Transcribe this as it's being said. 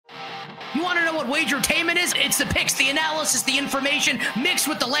You want to know what wagertainment is? It's the picks, the analysis, the information, mixed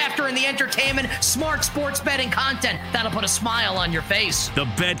with the laughter and the entertainment, smart sports betting content that'll put a smile on your face. The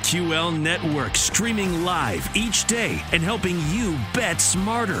BetQL Network, streaming live each day and helping you bet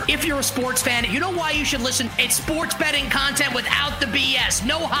smarter. If you're a sports fan, you know why you should listen. It's sports betting content without the BS.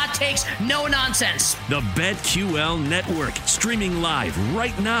 No hot takes, no nonsense. The BetQL Network, streaming live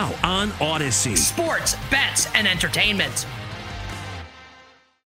right now on Odyssey. Sports, bets, and entertainment.